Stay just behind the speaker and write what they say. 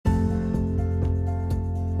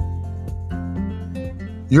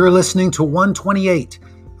You're listening to 128,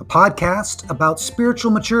 a podcast about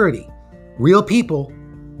spiritual maturity, real people,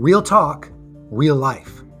 real talk, real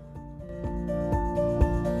life.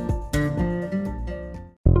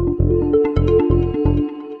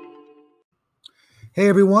 Hey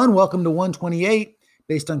everyone, welcome to 128,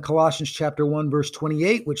 based on Colossians chapter 1, verse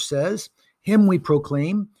 28, which says, "Him we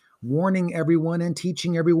proclaim, warning everyone and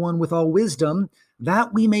teaching everyone with all wisdom,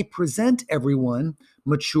 that we may present everyone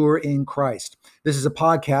mature in Christ." This is a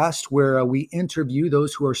podcast where we interview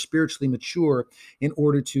those who are spiritually mature in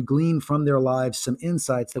order to glean from their lives some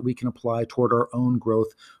insights that we can apply toward our own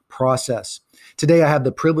growth process. Today, I have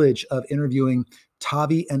the privilege of interviewing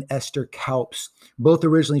Taavi and Esther Kaups, both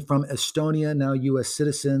originally from Estonia, now U.S.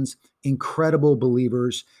 citizens, incredible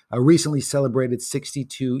believers, recently celebrated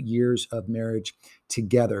 62 years of marriage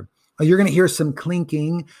together. You're going to hear some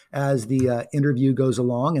clinking as the interview goes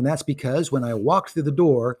along, and that's because when I walked through the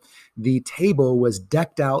door, the table was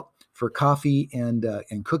decked out for coffee and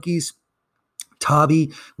cookies.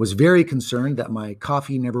 Taavi was very concerned that my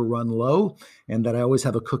coffee never run low and that I always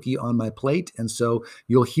have a cookie on my plate. And so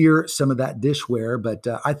you'll hear some of that dishware, but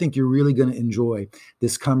I think you're really going to enjoy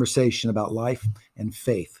this conversation about life and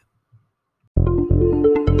faith.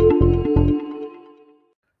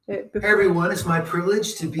 Hey everyone, it's my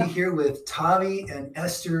privilege to be here with Taavi and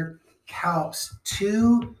Esther Kaups,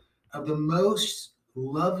 two of the most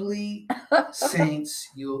lovely saints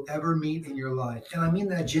you'll ever meet in your life. And I mean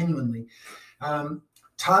that genuinely.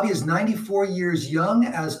 Taavi is 94 years young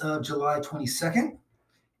as of July 22nd,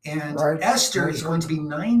 and right. Esther is going to be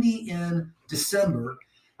 90 in December.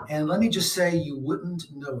 And let me just say, you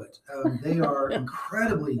wouldn't know it. They are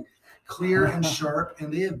incredibly clear and sharp,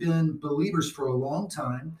 and they have been believers for a long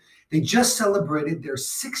time. They just celebrated their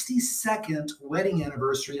 62nd wedding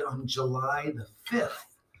anniversary on July the 5th.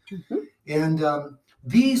 Mm-hmm. And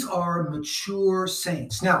these are mature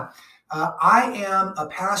saints. Now, I am a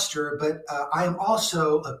pastor, but I am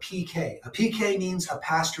also a PK. A PK means a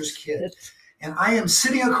pastor's kid. And I am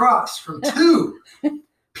sitting across from two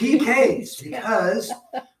PKs because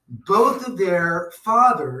both of their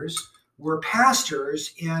fathers were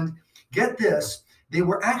pastors. And get this, they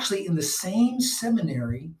were actually in the same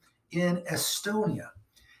seminary in Estonia.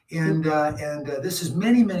 And this is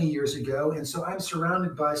many, many years ago. And so I'm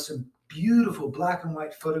surrounded by some beautiful black and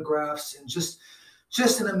white photographs and just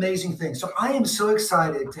an amazing thing. So I am so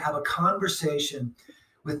excited to have a conversation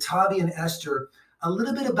with Taavi and Esther, a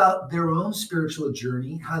little bit about their own spiritual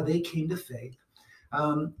journey, how they came to faith.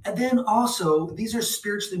 And then also, these are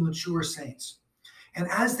spiritually mature saints. And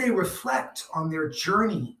as they reflect on their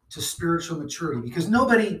journey to spiritual maturity, because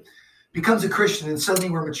nobody becomes a Christian and suddenly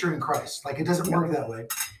we're mature in Christ. Like, it doesn't work that way.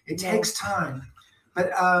 It takes time.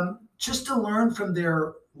 But just to learn from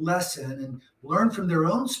their lesson and learn from their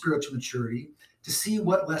own spiritual maturity, to see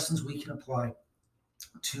what lessons we can apply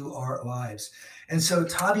to our lives. And so,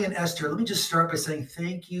 Taavi and Esther, let me just start by saying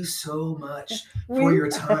thank you so much for your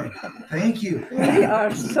time. Thank you. We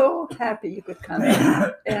are so happy you could come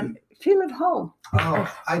and feel at home.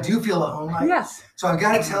 Oh, I do feel at home. Yes. So I've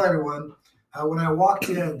got to tell everyone, when I walked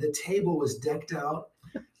in, the table was decked out.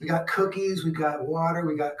 We got cookies, we got water,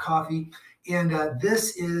 we got coffee. And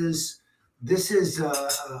this is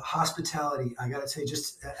hospitality, I gotta say,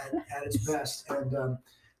 just at its best. And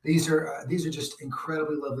these are just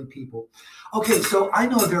incredibly lovely people. Okay, so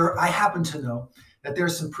I happen to know that there are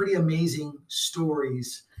some pretty amazing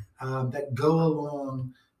stories that go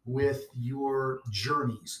along with your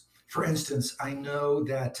journeys. For instance, I know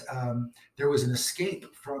that there was an escape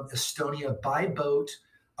from Estonia by boat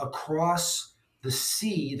across the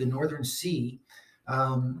sea, the Northern Sea,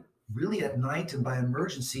 really at night and by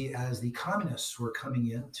emergency as the communists were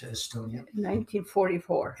coming into Estonia.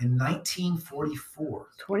 1944. In 1944.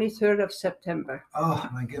 23rd of September. Oh,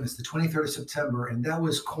 my goodness, the 23rd of September. And that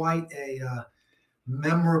was quite a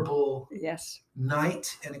memorable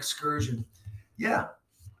night and excursion. Yeah.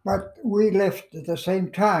 But we left at the same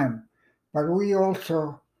time. But we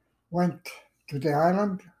also went to the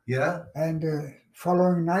island. Yeah. And the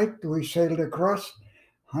following night, we sailed across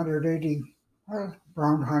 180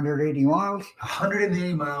 around 180 miles.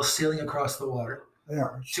 180 miles sailing across the water. Yeah.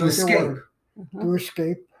 To escape. To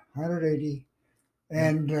escape, 180.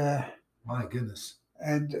 And my goodness.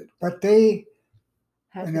 But they,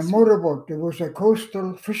 in a motorboat, there was a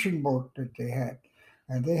coastal fishing boat that they had.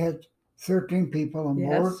 And they had 13 people on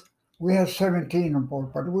board. We had 17 on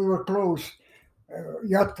board, but we were close.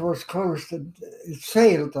 Yacht was closed and it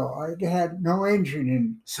sailed though. It had no engine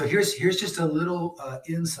in. So here's just a little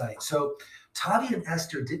insight. So Tavi and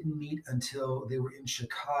Esther didn't meet until they were in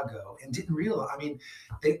Chicago and didn't realize. I mean,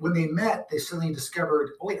 when they met, they suddenly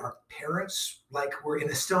discovered, oh wait, our parents were in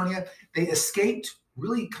Estonia. They escaped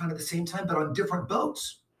really kind of the same time, but on different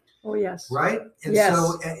boats. Oh yes. Right. And yes.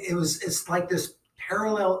 so it's like this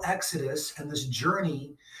parallel exodus and this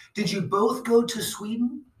journey. Did you both go to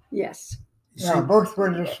Sweden? Yes. So yeah, both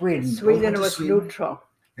went to Sweden. Sweden was neutral.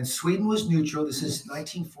 And Sweden was neutral. This is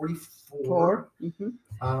 1944.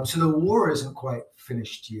 Mm-hmm. So the war isn't quite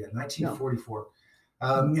finished yet. 1944.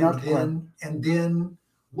 No. And then,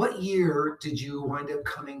 what year did you wind up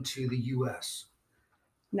coming to the U.S.?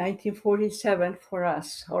 1947 for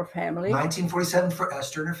us, our family. 1947 for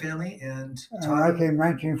Esther and her family, and I came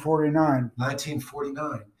 1949.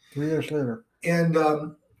 1949. 3 years later. And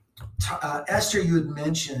Esther, you had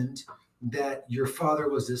mentioned that your father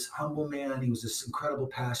was this humble man. He was this incredible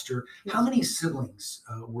pastor. Yes. How many siblings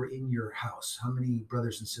were in your house? How many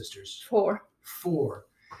brothers and sisters? 4. 4.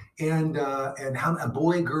 And how a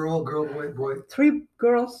boy, girl, boy? 3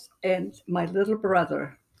 girls and my little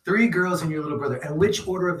brother. 3 girls and your little brother. And which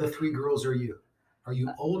order of the 3 girls are you? Are you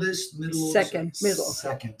oldest, middle? Second, middle.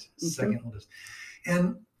 Second oldest.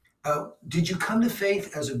 And did you come to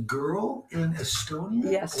faith as a girl in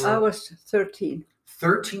Estonia? Yes, I was 13.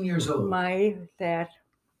 13 years old. My dad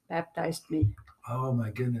baptized me. Oh my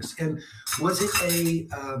goodness. And was it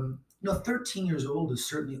 13 years old is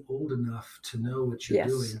certainly old enough to know what you're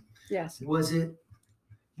doing. Yes. Was it,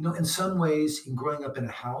 in some ways, in growing up in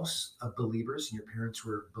a house of believers, and your parents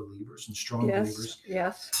were believers and strong believers.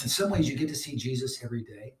 Yes. In some ways, you get to see Jesus every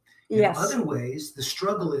day. In other ways, the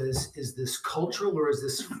struggle is this cultural or is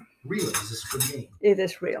this real? Is this for me? It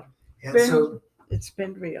is real. And so it's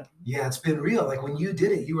been real. Yeah, it's been real. Like when you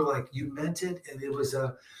did it, you were like, you meant it. And it was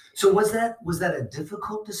so was that a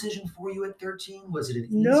difficult decision for you at 13? Was it an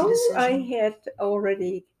easy decision? No, I had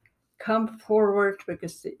already come forward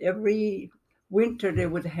because every winter they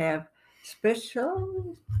would have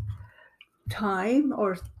special time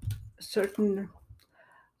or certain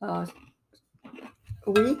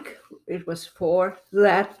week. It was for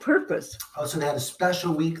that purpose. Oh, so they had a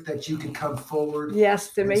special week that you could come forward. Yes,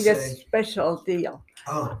 they made a special deal.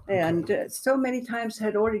 Oh, okay. And so many times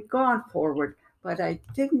had already gone forward, but I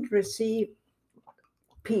didn't receive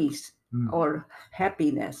peace or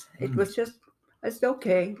happiness. It was just, it's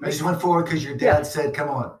okay. I just went forward because your dad said, come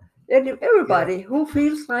on. And everybody who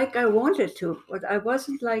feels like I wanted to, but I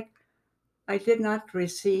wasn't like, I did not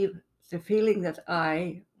receive the feeling that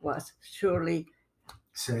I was surely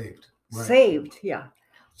saved. Right. Saved,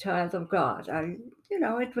 child of God.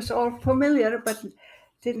 It was all familiar, but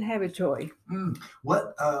didn't have a joy.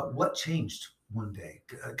 What changed one day?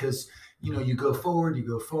 Because you go forward,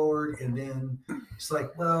 and then it's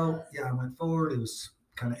like, well, I went forward. It was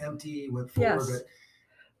kind of empty. Went forward. Yes. But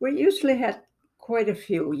we usually had quite a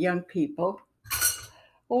few young people,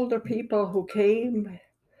 older people who came,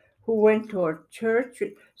 who went to our church.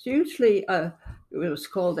 It's usually it was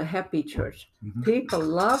called a happy church. Mm-hmm. People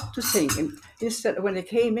loved to sing. And instead, when they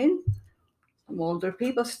came in, older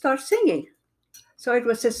people start singing. So it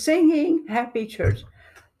was a singing, happy church.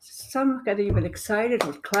 Some got even excited,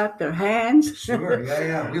 would clap their hands. Sure,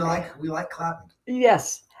 yeah. We like clapping.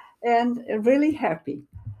 Yes, and really happy.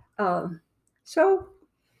 So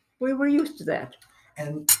we were used to that.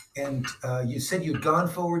 And you said you'd gone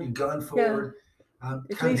forward. Yeah.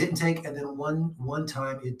 Kind of didn't take, and then one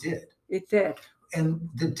time it did. It did. And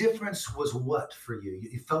the difference was what for you?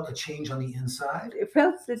 You felt a change on the inside? It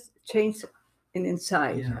felt this change in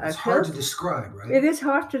inside. Yeah, it's hard to describe, right? It is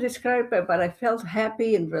hard to describe, but I felt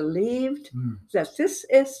happy and relieved that this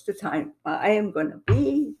is the time I am going to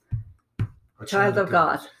be a child of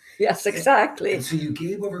God. Yes, exactly. And so you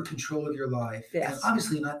gave over control of your life. Yes. And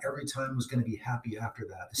obviously not every time was going to be happy after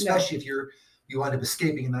that, especially if you wind up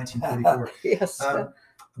escaping in 1944. Yes.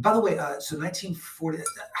 By the way, so 1940,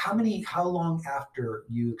 how long after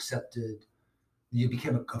you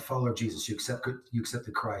became a follower of Jesus, you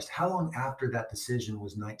accepted Christ, how long after that decision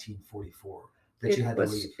was 1944 that you had to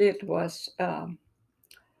leave? It was the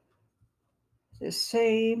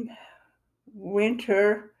same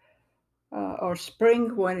winter or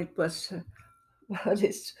spring when it was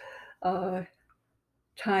this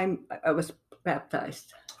time I was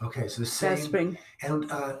baptized. Okay, so the same spring. And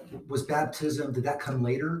was baptism, did that come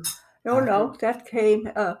later? No, that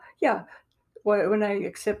came, when I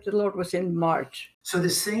accepted the Lord was in March. So the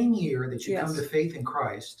same year that you come to faith in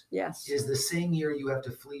Christ is the same year you have to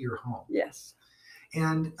flee your home. Yes.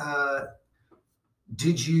 And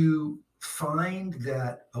did you find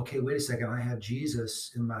that, okay, wait a second, I have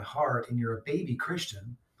Jesus in my heart, and you're a baby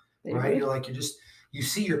Christian, right? You're like, you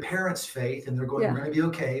see your parents' faith and they're going, we're going to be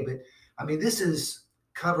okay, but I mean, this is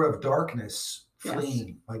cover of darkness Yes.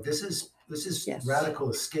 fleeing. Like this is Yes. radical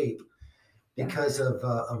escape Yeah. because of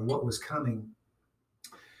what was coming.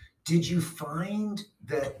 Did you find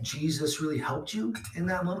that Jesus really helped you in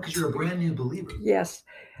that moment? Because you're a brand new believer. Yes,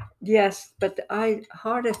 yes, but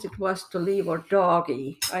hard as it was to leave our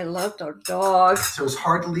doggy, I loved our dog. So it's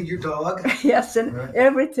hard to leave your dog. Yes, and Right.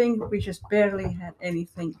 everything, we just barely had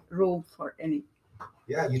room for any.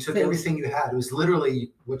 Yeah, you took Things. everything you had. It was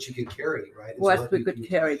literally what you could carry, right? It's What we you- could you-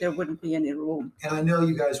 carry, there wouldn't be any room. And I know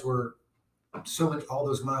you guys were all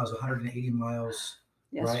those miles, 180 miles,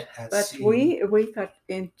 Yes, right? At but sea. we got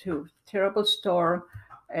into terrible storm,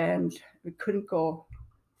 and we couldn't go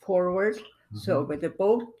forward. So, but the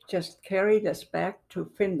boat just carried us back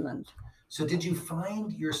to Finland. So did you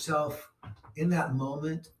find yourself in that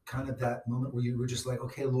moment, kind of that moment where you were just like,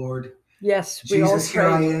 okay, Lord, Yes, we all Jesus, here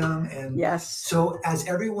I prayed. am. And Yes, so as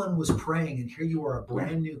everyone was praying, and here you are, a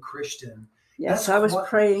brand new Christian, yes, that's I was what-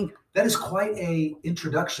 praying. that is quite a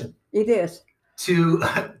introduction It is. to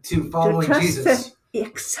following trust Jesus,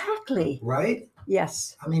 Exactly. right?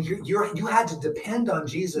 Yes, I mean, you had to depend on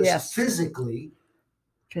Jesus Yes. physically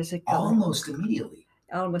physically. almost immediately.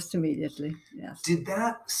 Almost immediately. Yes. Did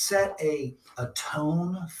that set a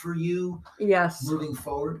tone for you Yes. moving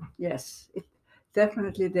forward? Yes. It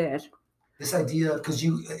definitely did. This idea, because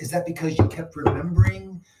is that because you kept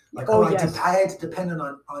remembering, like, Oh, I yes. had to depend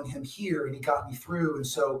on him here, and he got me through, and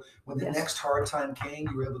so when the Yes. next hard time came,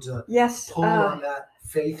 you were able to Yes. pull on that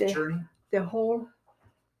faith the- journey. The whole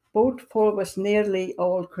boat full was nearly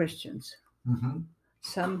all Christians. Mm-hmm.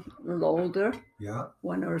 Some a little older. Yeah.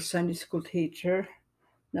 One was a Sunday school teacher.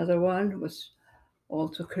 Another one was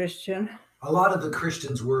also Christian. A lot of the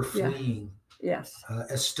Christians were Yeah. fleeing Yes.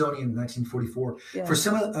 Estonia in 1944. Yes. For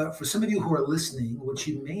some of you who are listening, what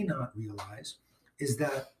you may not realize is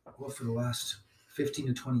that, well, for the last 15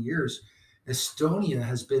 to 20 years, Estonia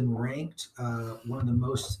has been ranked one of the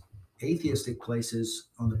most atheistic places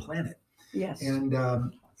on the planet. Yes.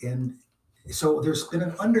 And so there's been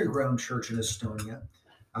an underground church in Estonia,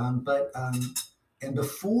 but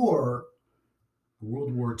before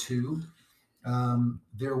World War II,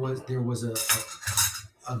 there was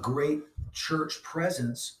a great church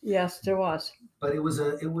presence, Yes, there was. but it was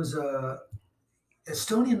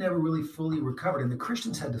Estonia never really fully recovered, and the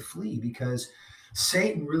Christians had to flee because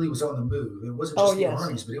Satan really was on the move. It wasn't just Oh, the yes.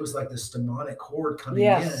 armies, but it was like this demonic horde coming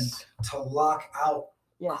Yes. in to lock out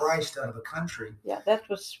Yes. Christ out of the country. Yeah, that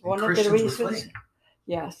was And one of the Christians were reasons. fleeing.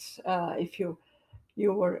 Yes, if you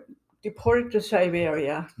were deported to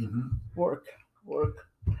Siberia, Mhm. work.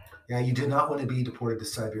 Yeah, you did not want to be deported to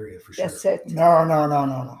Siberia for sure. That's it.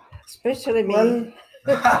 No. Especially me,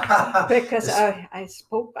 Well, because This- I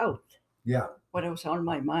spoke out yeah, what was on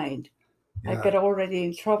my mind. I yeah. got already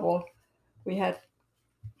in trouble. We had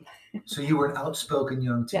So you were an outspoken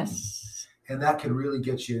young teen, yes, and that could really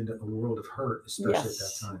get you into a world of hurt, especially Yes.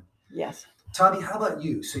 at that time. yes, Tommy, how about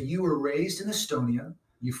you? So you were raised in Estonia.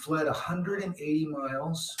 You fled 180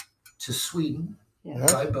 miles to Sweden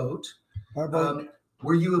yes. by boat. how about-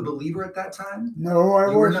 Were you a believer at that time? no, I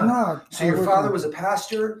you were was not. not. So I your was father not. was a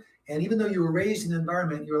pastor, and even though you were raised in an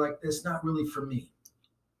environment, you were like, "It's not really for me."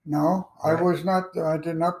 No, I Right. was not. I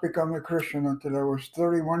did not become a Christian until I was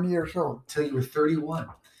 31 years old. Till you were 31.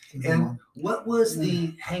 And what was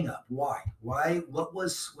the hang up? Why? What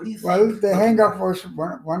do you think? Well, the looking hang up back? was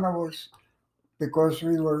one of us because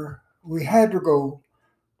we had to go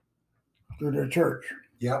to the church.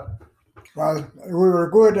 Yeah. Well, we were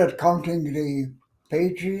good at counting the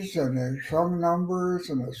pages and the song numbers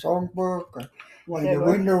and the songbook and the Whatever.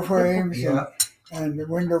 window frames Yeah. and the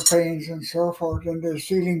window panes and so forth and the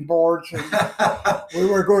ceiling boards. And we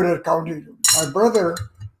were good at counting. My brother,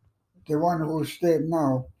 the one who's dead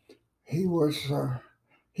now, he was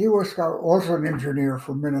also an engineer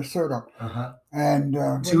from Minnesota. Uh-huh. And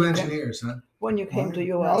Two engineers, huh? When you came to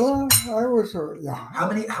US, well, I was yeah.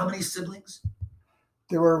 How many siblings?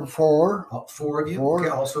 There were four. Oh, four of you. Four. Okay,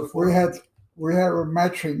 also four. We had a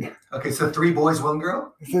matching Okay, so 3 boys, 1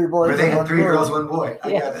 girl. three boys. Or they and had one 3 girl. girls, 1 boy. I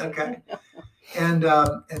Yes. got it.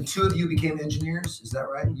 Okay. And 2 of you became engineers. Is that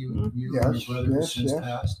right? You and Yes, your brother yes, since yes.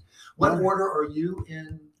 passed. What Yeah. order are you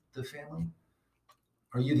in the family?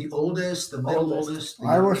 Are you the oldest, the middle Oldest. oldest?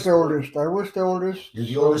 I was the youngest boy? oldest. I was the oldest. You're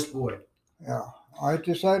the so, oldest boy. Yeah, I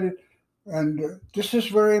decided, and this is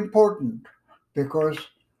very important because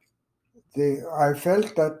I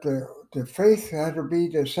felt that the faith had to be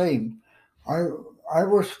the same. I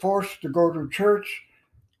was forced to go to church.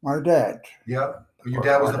 My dad. Yep. Your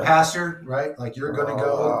dad was the pastor, right? Like you're going to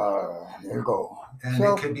go, You go. and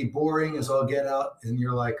so- it could be boring as all get out, and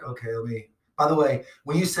you're like, okay, let me By the way,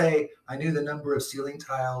 when you say I knew the number of ceiling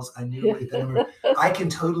tiles, I knew the number, I can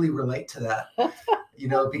totally relate to that.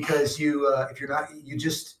 Because if you're not, you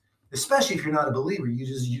just, especially if you're not a believer,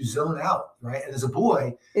 you zone out, right? And as a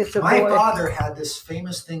boy, my father had this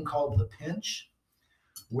famous thing called the pinch,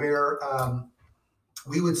 where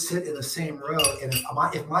we would sit in the same row, and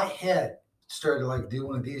if my head started to like do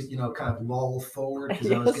one of these, kind of loll forward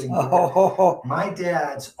because I was getting bored, my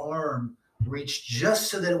dad's arm reached just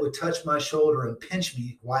so that it would touch my shoulder and pinch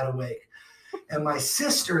me wide awake. And my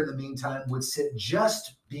sister, in the meantime, would sit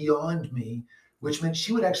just beyond me, which meant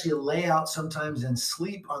she would actually lay out sometimes and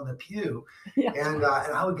sleep on the pew. Yeah. And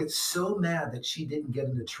I would get so mad that she didn't get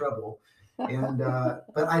into trouble. And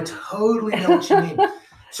but I totally know what you mean.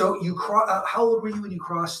 So how old were you when you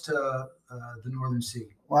crossed the Northern Sea?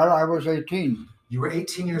 Well, I was 18. You were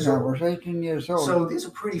 18 years old. I was 18 years old. So these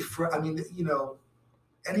are pretty.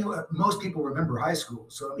 Anyway, most people remember high school.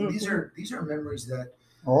 So I mean, these are memories that.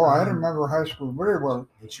 Oh, I remember high school very well.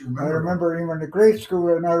 That you remember. I remember even the grade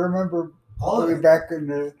school, and I remember going back in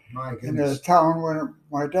the town when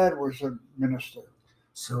my dad was a minister.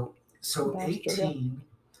 So 18.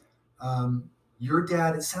 Your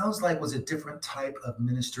dad, it sounds like, was a different type of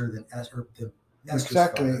minister than Esther's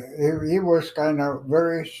Exactly. father. He was kind of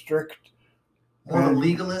very strict. More of a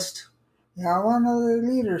legalist? Yeah, one of the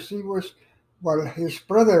leaders. He was, his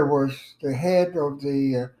brother was the head of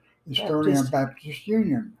the Estonian Baptist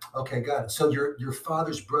Union. Okay, got it. So your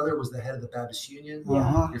father's brother was the head of the Baptist Union.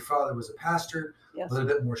 Yeah. Your father was a pastor, yes. A little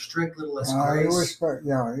bit more strict, a little less grace.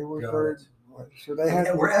 He was very. So they had.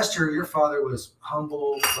 And where Esther, your father was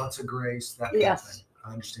humble, lots of grace, that kind of thing.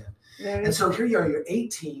 I understand. And so here you are. You're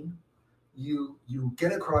 18. You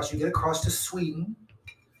get across to Sweden.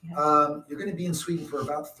 Yes. You're going to be in Sweden for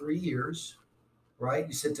about 3 years, right?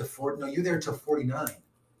 You said you're there till 49.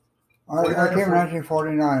 I came in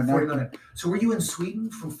 1949. 49. So were you in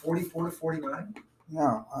Sweden from 44 to 49?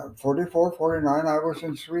 Yeah, 44, 49. I was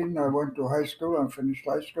in Sweden. I went to high school and finished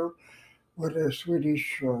high school with a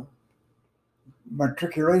Swedish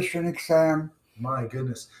matriculation exam. My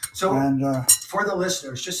goodness. So for the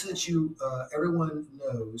listeners, just so that everyone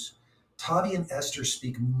knows, Tavi and Esther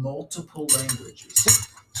speak multiple languages.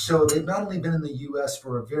 So they've not only been in the U.S.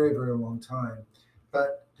 for a very, very long time,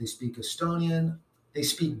 but they speak Estonian. They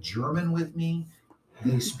speak German with me.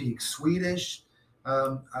 They speak Swedish.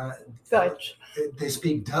 Dutch. They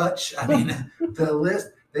speak Dutch. I mean,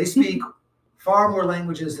 they speak far more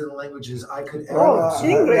languages than the languages I could ever.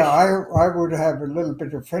 English. I would have a little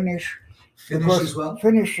bit of Finnish. Finnish as well?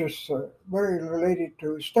 Finnish is very related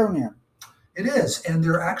to Estonian. It is, and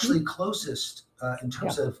they're actually closest in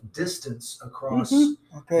terms of distance across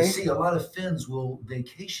the sea. A lot of Finns will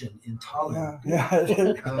vacation in Tallinn.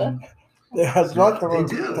 Yeah. There's lots of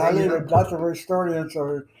Italian and lots of Estonians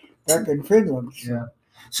are back in Finland. So. Yeah.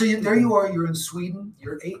 So there you are. You're in Sweden.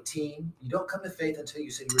 You're 18. You don't come to faith until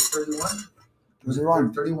you said you were 31. Was it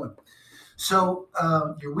 31? So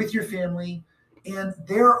you're with your family, and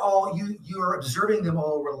they're all you're observing them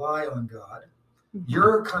all rely on God. Mm-hmm.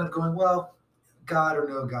 You're kind of going, well, God or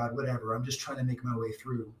no God, whatever. I'm just trying to make my way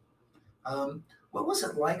through. What was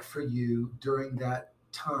it like for you during that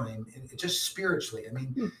time, just spiritually? I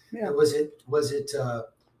mean, was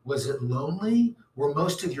it lonely? Were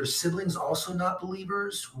most of your siblings also not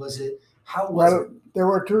believers? How was it? There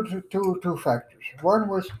were two factors. One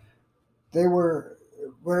was they were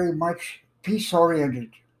very much peace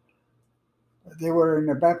oriented. They were in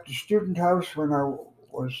a Baptist student house when I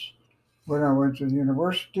went to the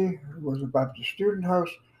university. It was a Baptist student house,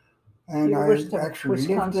 and I actually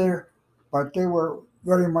lived there. But they were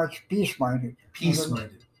very much peace-minded.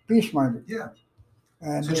 Peace-minded. Yeah.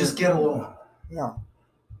 And so just get along. Yeah.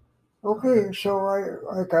 Okay, so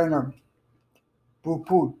I kind of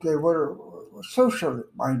poo-pooed. They were socially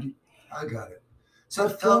minded. I got it. So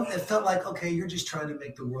it felt like, okay, you're just trying to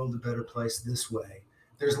make the world a better place this way.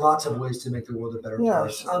 There's lots of ways to make the world a better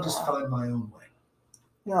place. I'll just find my own way.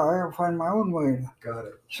 Yeah, I'll find my own way. Got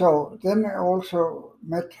it. So then I also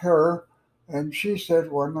met her, and she said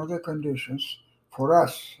one of the conditions for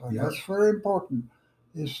us, and that's very important,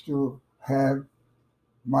 is to have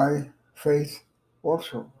my faith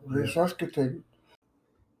also resuscitated.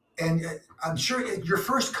 And I'm sure your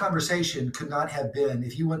first conversation could not have been,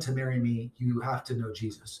 if you want to marry me, you have to know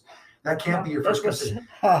Jesus. That can't be your first conversation.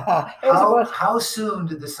 How soon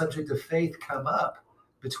did the subject of faith come up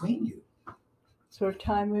between you? Third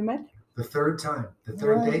time we met? The third time. The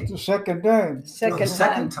third date? The second time.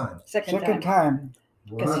 Second time. Second time.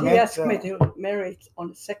 Because he asked me to marry on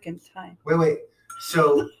the second time. Wait.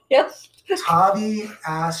 So yes. Tavi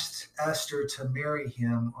asked Esther to marry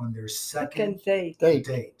him on their second date.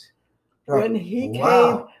 Right.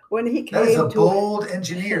 Wow. when he came That is a to bold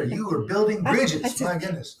engineer. You were building I bridges. said, My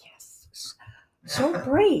goodness. yes, so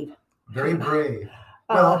brave. Very brave.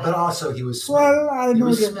 Well, Uh, but also he was smitten. Well, I He knew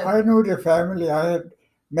was the smitten. I knew the family. I had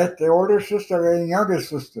met the older sister and younger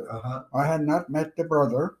sister. Uh-huh. I had not met the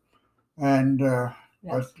brother, and yes.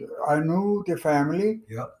 but I knew the family.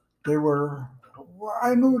 Yep. They were.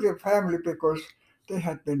 I knew the family because they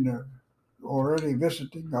had been already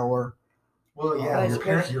visiting our. Well, yeah,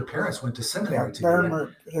 Vice your parents went to seminary Yeah,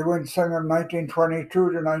 together. they went from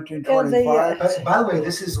 1922 to Yeah, 1925. But by the way,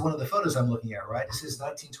 this is one of the photos I'm looking at, right? This is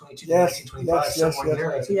 1922 to Yes, 1925, yes, somewhere yes,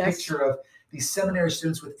 there. It's a yes. picture of these seminary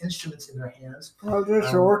students with instruments in their hands. Well,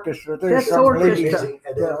 there's the Um, orchestra. There's That's some orchestra. ladies. Amazing.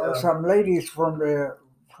 And then, There are some ladies from the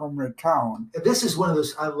town. and this is one of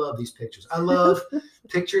those, I love these pictures. I love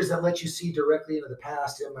pictures that let you see directly into the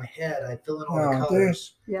past. In my head, I fill in all the Yeah,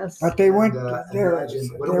 colors. Yes. But they And, went there. imagine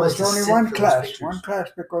what it There was was to only sit one for those class,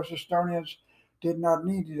 pictures. because Estonians did not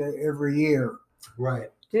need it every year. Right.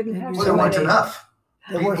 Didn't have Well, so there weren't many. enough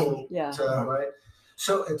There people wasn't. Yeah. right?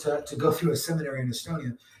 So to go through a seminary in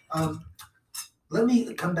Estonia. Let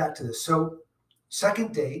me come back to this. So,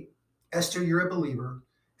 second date, Esther, you're a believer,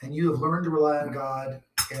 and you have learned to rely on God.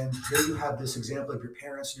 And here you have this example of your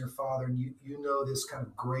parents and your father, and you know this kind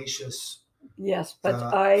of gracious Yes, but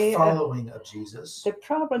following of Jesus. the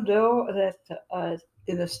problem though that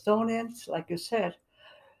in Estonians, like you said,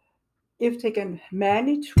 if they can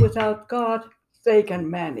manage without God, they can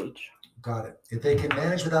manage. Got it. If they can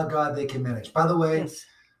manage without God, they can manage. By the way, Yes.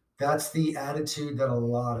 that's the attitude that a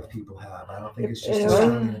lot of people have. I don't think it's just Well,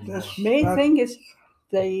 Estonian anymore. Main thing is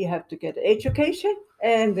they have to get education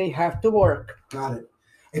and they have to work. Got it.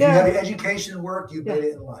 If Yeah. you have your education and work, you made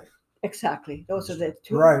it in life. Exactly. Those are the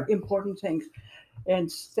two Right. important things. And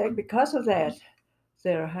because of that,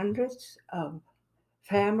 there are hundreds of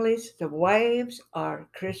families, the wives are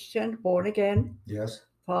Christian, born again, Yes.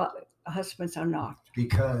 husbands are not.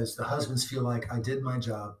 Because the husbands feel like I did my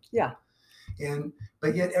job. Yeah.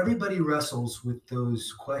 But yet everybody wrestles with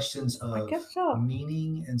those questions I of guess so.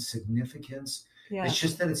 meaning and significance. Yeah. It's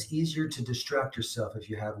just that it's easier to distract yourself if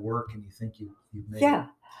you have work and you think you've made Yeah. it.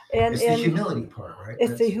 And It's the humility part, right?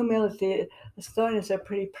 it's the humility. Estonians are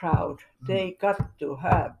pretty proud. Mhm. They got to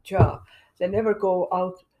have job. They never go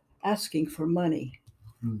out asking for money.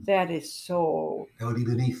 Mm. That is so That would be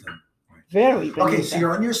beneath them. very beneath Okay, so them.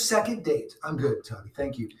 you're on your second date. I'm good, Tommy.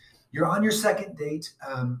 Thank you. You're on your second date.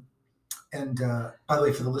 And by the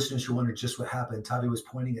way, for the listeners who wondered just what happened, Tavi was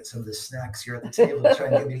pointing at some of the snacks here at the table to try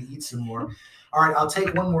and get me to eat some more. All right, I'll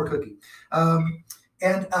take one more cookie.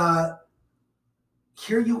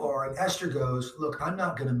 Here you are, and Esther goes, look, I'm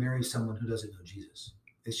not going to marry someone who doesn't know Jesus.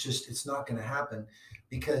 It's not going to happen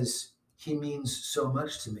because he means so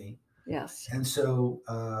much to me. Yes. And so,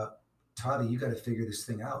 Tavi, you got to figure this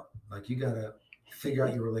thing out. Like, you got to figure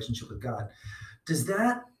out your relationship with God. Does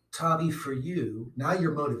that, Tavi, for you, now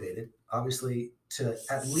you're motivated, obviously, to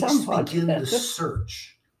at least Somewhat. begin the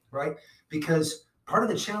search, right? Because part of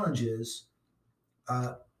the challenge is,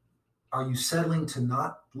 are you settling to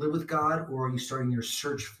not live with God, or are you starting your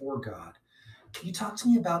search for God? Can you talk to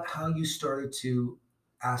me about how you started to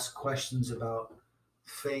ask questions about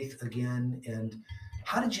faith again, and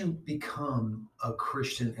how did you become a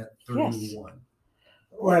Christian at 31? Yes.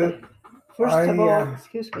 Well, First of all,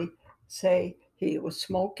 say he was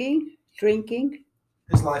smoking, drinking.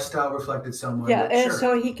 His lifestyle reflected somewhat. Yeah, and sure.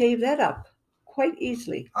 so he gave that up quite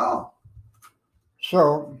easily. Oh,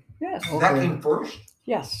 so Yes. Okay. that came first?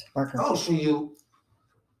 Yes. okay. Oh, so you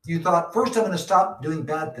thought, first I'm going to stop doing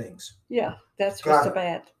bad things. Yeah, that's Got what's it.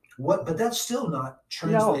 bad. What? But that's still not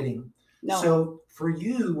translating. No. So for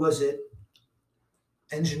you, was it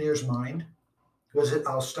engineer's mind? Was it,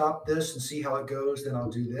 I'll stop this and see how it goes, then I'll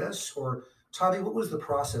do this? Or Tavi, what was the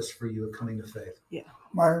process for you of coming to faith?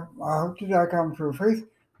 How did I come to faith?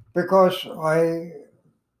 Because I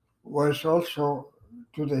was also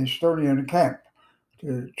to the Estonian camp,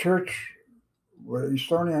 the church,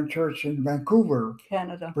 Estonian church in Vancouver,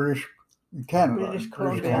 Canada. British Canada, British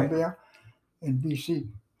Columbia. in BC,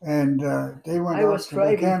 and they went I out was to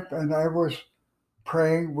driving. the camp, and I was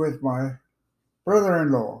praying with my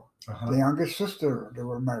brother-in-law, Uh-huh. the youngest sister. They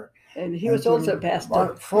were married. And he was also a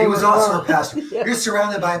pastor. He was also a pastor. Yeah. You're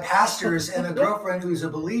surrounded by pastors and a girlfriend who's a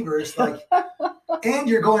believer. It's like, and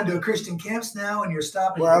you're going to Christian camps now, and you're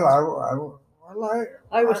stopping. Well,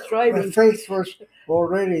 I was driving. My faith was He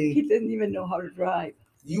already. didn't even know how to drive.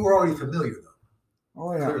 You were already familiar, though.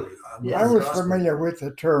 Oh yeah, Clearly, Yeah. I with the was gospel. familiar with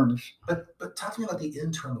the terms. But talk to me about the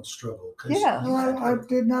internal struggle. 'Cause Yeah. you Well, had I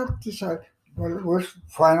did not decide. Well, it was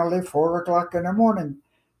finally 4 o'clock in the morning.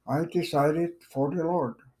 I decided for the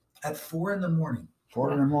Lord. at 4 a.m.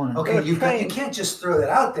 4 in the morning. Okay, They were you trained. can't just throw that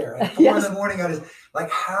out there. At 4 in Yes. the morning, like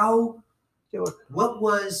how? They were- What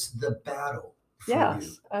was the battle for you?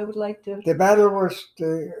 Yes, I would like to. The battle was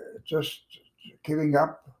just giving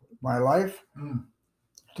up my life Mm.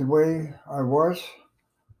 the way I was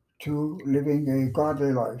to living a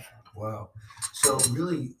godly life. Wow. So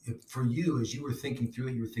really, for you, as you were thinking through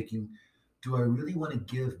it, you were thinking, do I really want to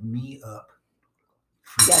give me up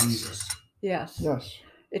for Yes. Jesus? Yes, Yes,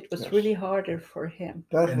 it was yes. really harder for him.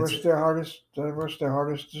 that And was it's- the hardest. That was the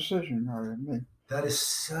hardest decision I made. That is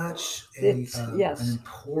such It's- an yes.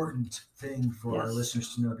 important thing for our Yes.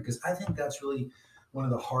 listeners to know, because I think that's really one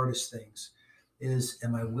of the hardest things is,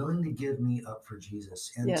 am I willing to give me up for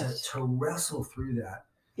Jesus? And Yes. to wrestle through that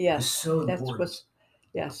is Yes, so that important. was.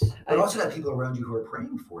 Yes, But also got people around you who are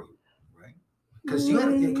praying for you, right? Because you,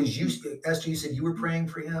 Esther, you said you were praying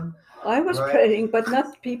for him. I was Right. praying, but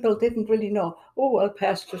not people didn't really know. Oh well,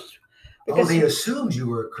 pastors, Oh, they assumed you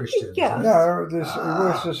were a Christian. Yeah. No, it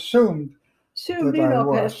was assumed. soon that you I know,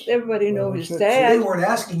 was. pastor, everybody Well, knows his so So they dad. weren't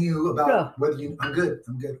asking you about No. whether you. I'm good.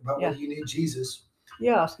 About Yeah. whether you need Jesus.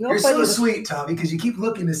 Yes, You're nobody. so was- sweet, Tommy, because you keep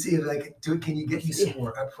looking to see if I can do it. Can you get me some Yeah.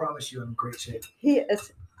 more? I promise you, I'm in great shape. He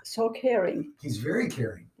is so caring. He's very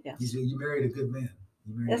caring. Yes, You married a good man.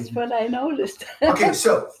 You married a that's good man. what I noticed. Okay,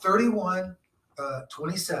 so 31,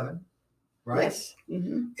 27, right? Yes.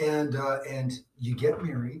 Hmm. And you get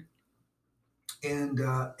married, and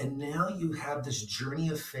now you have this journey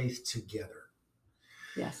of faith together.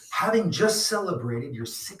 Yes. Having just celebrated your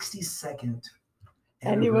 62nd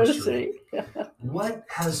Anniversary. what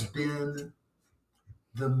has been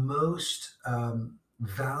the most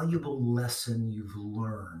valuable lesson you've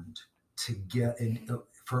learned to get in,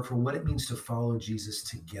 for what it means to follow Jesus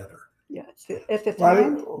together? Yes. At the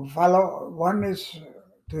time. One is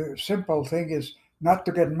the simple thing is not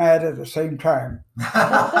to get mad at the same time.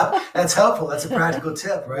 That's helpful. That's a practical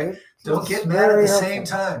tip, right? Don't It's get mad at very the helpful. same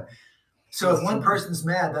time. So if Yes. one person's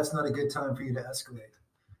mad, that's not a good time for you to escalate,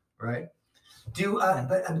 right? Do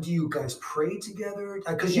you guys pray together?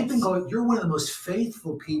 Because you've been Yes. going. You're one of the most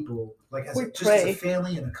faithful people, like We just as pray. a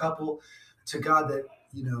family and a couple, to God. That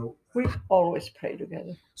We always pray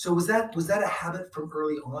together. So was that a habit from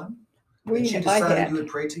early on? We, that you I decided had. you would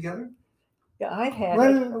pray together? Yeah, I had.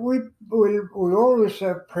 it. Well, we always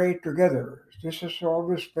have prayed together. This has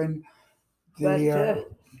always been the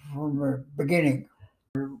from the beginning.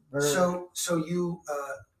 So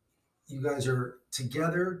you guys are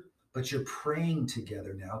together, but you're praying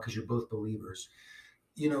together now because you're both believers.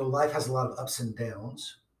 Life has a lot of ups and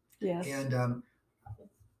downs. Yes. And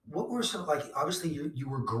what were some, like, obviously you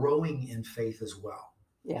were growing in faith as well.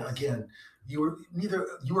 Yes. Again, you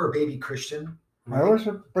were a baby Christian. I was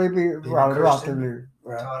a baby, well, Christian? relatively.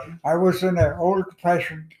 Tommy? I was in an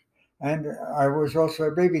old-fashioned, and I was also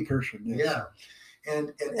a baby Christian. Yes. Yeah.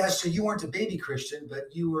 And Esther, you weren't a baby Christian,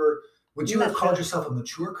 but you were. Would you have Not called sure. yourself a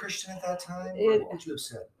mature Christian at that time? Or what would you have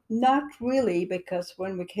said? Not really, because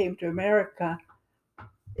when we came to America,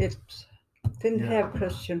 it didn't Yeah. have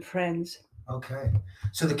Christian friends. Okay.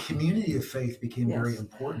 So the community of faith became very Yes.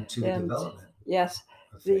 important to the And development yes,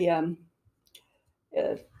 of faith.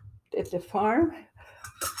 at the farm,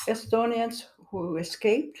 Estonians who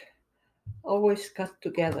escaped always got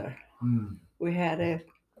together. Hmm. We had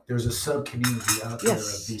There's a sub-community out there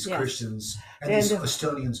Yes, of these yes. Christians and these And-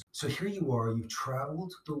 Estonians. So here you are, you've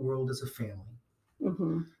traveled the world as a family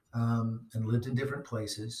mhm, and lived in different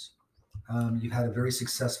places. You've had a very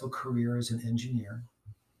successful career as an engineer.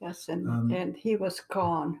 yes, and Um, and he was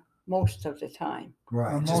gone most of the time.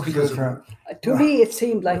 Right. Most Just of because the time. To me, it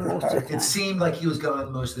seemed like most of the time. it seemed like he was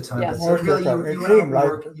gone most of the time. Yes. But so Most of the really, time. It you were seemed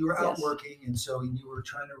out, like- you were out Yes. working, and so you were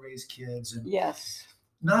trying to raise kids, and Yes,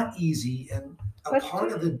 not easy. And a But-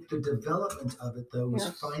 part of the development of it, though, was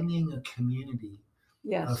Yes. finding a community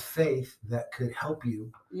of yes, faith that could help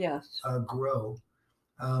you yes. grow.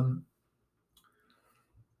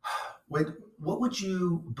 What would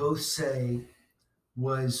you both say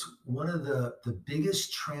was one of the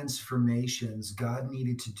biggest transformations God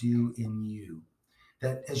needed to do in you?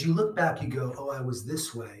 That as you look back, you go, oh, I was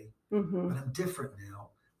this way, Hmm. but I'm different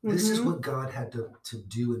now. This is what God had to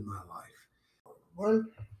do in my life. Well,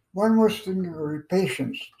 one was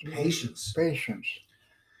patience. Patience. Patience.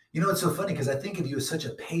 It's so funny because I think of you as such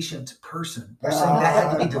a patient person. You're saying that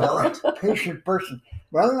had to be developed? Patient person.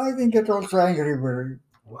 Well, I think it's also angry with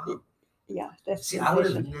Wow. Yeah, that's See, I would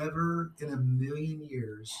have impatient. never in a million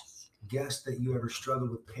years guessed that you ever struggled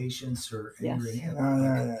with patience or anger Yes. or anything like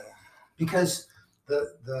that. yeah. Because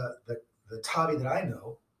the Tavi that I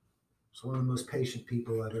know is one of the most patient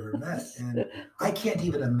people I've ever met, and I can't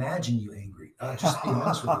even imagine you angry. Just to be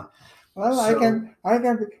honest with you. Well, So-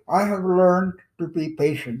 I have learned to be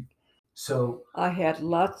patient. So I had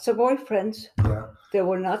lots of boyfriends. yeah. They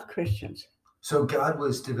were not Christians. So God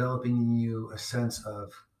was developing in you a sense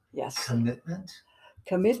of Yes. commitment.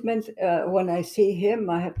 Commitment. When I see him,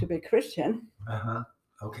 I have to be Christian. Uh-huh.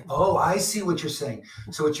 Okay. Oh, I see what you're saying.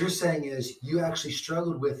 So what you're saying is you actually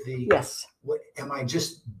struggled with the Yes. what am I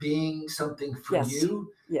just being something for Yes.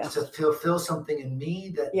 you Yes. to fulfill something in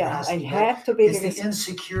me that Yeah. has I to be met? had to be It's the because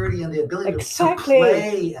insecurity and the ability Exactly. to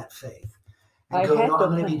play at faith and I go, had no, to I'm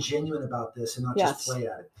going to play. be genuine about this and not Yes. just play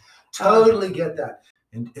at it. Totally get that.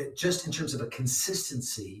 And just in terms of a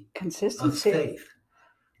consistency of consistency. faith.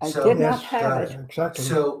 I So- did not Yes, have got it. it. Exactly.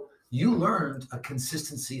 So you learned a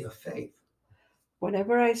consistency of faith.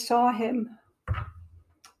 Whenever I saw him,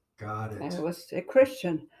 Got it. I was a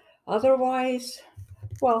Christian. Otherwise,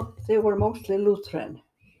 well, they were mostly Lutheran.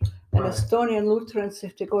 And Right. Estonian Lutherans,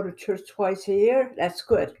 if they go to church twice a year, that's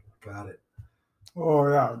good. Got it. Oh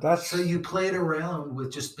yeah, that's So you played around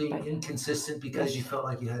with just being Right. inconsistent because Yes. you felt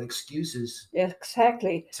like you had excuses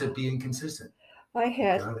Exactly. to be inconsistent. I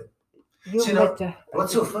had. Got it. You So, you know, met the.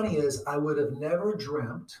 What's so funny is I would have never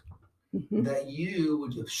dreamt Mhm. that you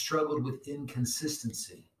would have struggled with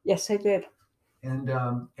inconsistency. Yes, I did. And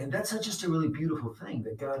that's just a really beautiful thing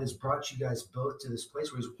that God has brought you guys both to this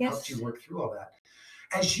place where He's helped Yes. you work through all that.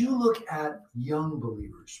 As you look at young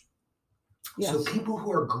believers, so Yes. people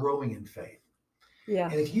who are growing in faith, Yeah.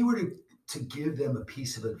 and if you were to give them a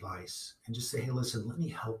piece of advice and just say, hey, listen, let me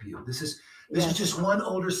help you. This is Yes. just one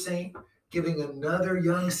older saint giving another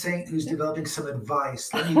young saint who's developing some advice.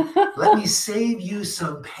 Let me save you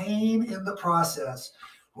some pain in the process.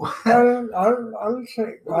 I'll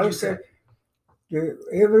say What would you say?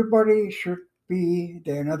 Everybody should be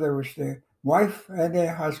in other words, the wife and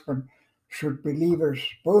the husband should believers,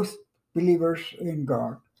 both believers in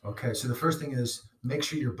God. Okay, so the first thing is make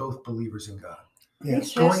sure you're both believers in God,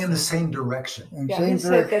 Yes, going in the same direction. in Yeah, same he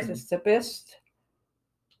said that direction. it's the best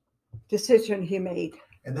decision he made.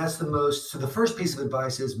 And that's the most, so the first piece of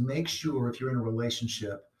advice is make sure if you're in a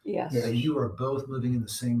relationship Yes. Yeah. that you are both moving in the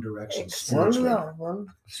same direction Excellent. Well,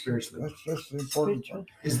 spiritually. yeah, that's the important Spiritual.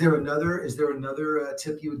 part. Is there another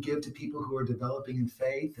tip you would give to people who are developing in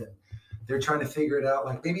faith and they're trying to figure it out?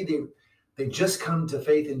 Like maybe they just come to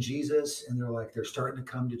faith in Jesus and they're starting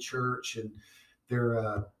to come to church and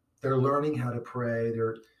they're learning how to pray.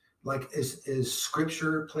 They're like, is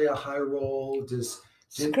Scripture play a high role?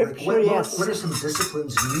 Scripture, yes. What are some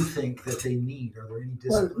disciplines you think that they need? Are there any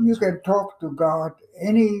Well, disciplines? you can talk to God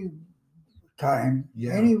any time,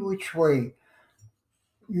 Yeah. any which way.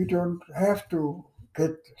 You don't have to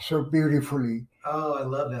get so beautifully. Oh, I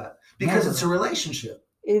love that because No. it's a relationship.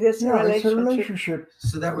 It is a Yeah, it's a relationship. relationship.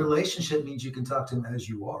 So that relationship means you can talk to him as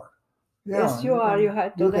you are. Yeah, Yes, you are. can- You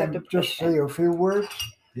don't have can to just say a few words,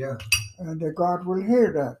 Yeah. and God will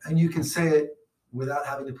hear that. And you can say it without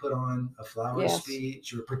having to put on a flowery Yes.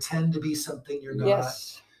 speech or pretend to be something you're not.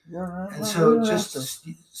 Yes. Yeah, And you so don't have just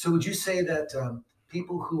so would you say that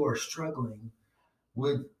people who are struggling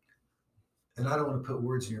would, and I don't want to put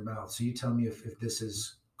words in your mouth, so you tell me if this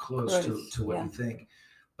is close to what yeah. you think,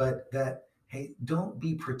 but that, hey, don't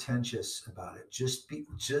be pretentious about it. Just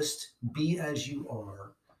be as you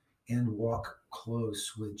are and walk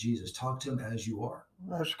close with Jesus. Talk to him as you are.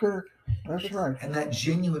 That's good. That's right. And that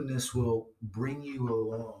genuineness will bring you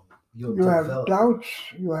along. You'll You have develop. doubts.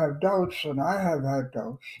 You have doubts, and I have had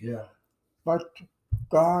doubts. Yeah. But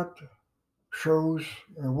God shows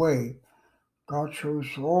a way. God shows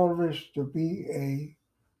always to be a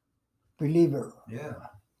believer. Yeah.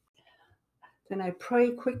 Then I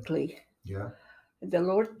pray quickly. Yeah. The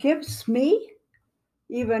Lord gives me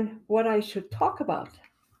even what I should talk about.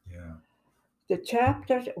 Yeah. The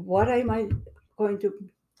chapter, what am I going to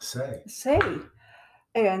Say. say?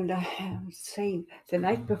 And I'm saying the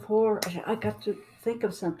night before, I got to think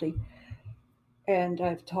of something. And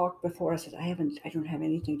I've talked before. I said, I don't have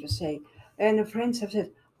anything to say. And the friends have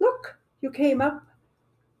said, look, you came up.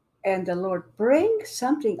 And the Lord brings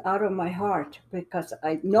something out of my heart because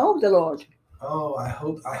I know the Lord. Oh, I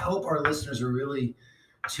hope our listeners are really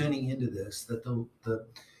tuning into this, that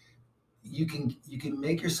you can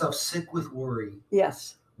make yourself sick with worry,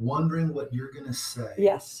 Yes. wondering what you're going to say,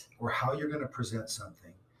 Yes. or how you're going to present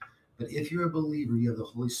something. But if you're a believer, you have the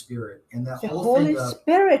Holy Spirit, and that The whole Holy thing of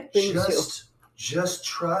Spirit brings you. just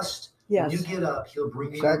trust. Yes. When you get up, he'll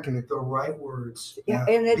bring Exactly. you the right words Yeah,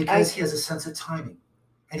 and because he has a sense of timing,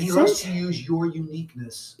 and he loves to use your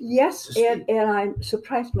uniqueness. Yes, to speak. and I'm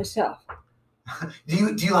surprised myself. Do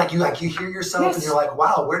you hear yourself and Yes. you're like,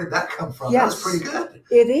 wow, where did that come from? Yes. That was pretty good.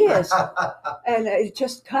 It is, and it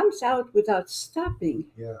just comes out without stopping.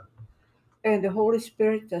 Yeah. And the Holy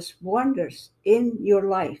Spirit does wonders in your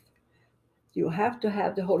life. You have to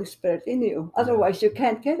have the Holy Spirit in you. Otherwise, you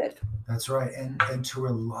can't get it. That's right. And to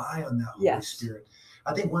rely on that Holy Spirit.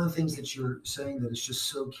 I think one of the things that you're saying that is just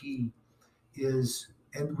so key is,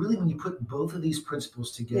 and really when you put both of these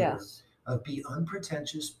principles together, of be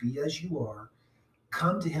unpretentious, be as you are,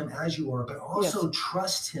 come to him as you are, but also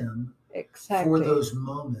trust him for those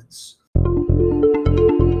moments.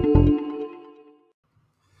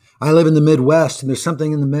 I live in the Midwest, and there's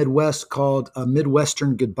something in the Midwest called a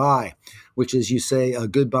Midwestern goodbye, which is you say a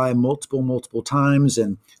goodbye multiple times,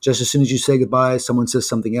 and just as soon as you say goodbye, someone says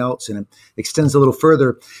something else, and it extends a little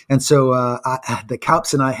further. And so the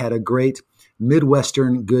Kaups and I had a great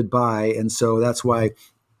Midwestern goodbye, and so that's why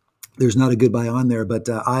there's not a goodbye on there, but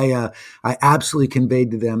I absolutely conveyed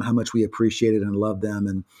to them how much we appreciated and love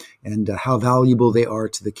them, and how valuable they are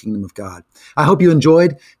to the kingdom of God. I hope you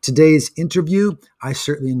enjoyed today's interview. I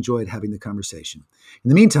certainly enjoyed having the conversation. In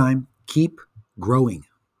the meantime, keep growing.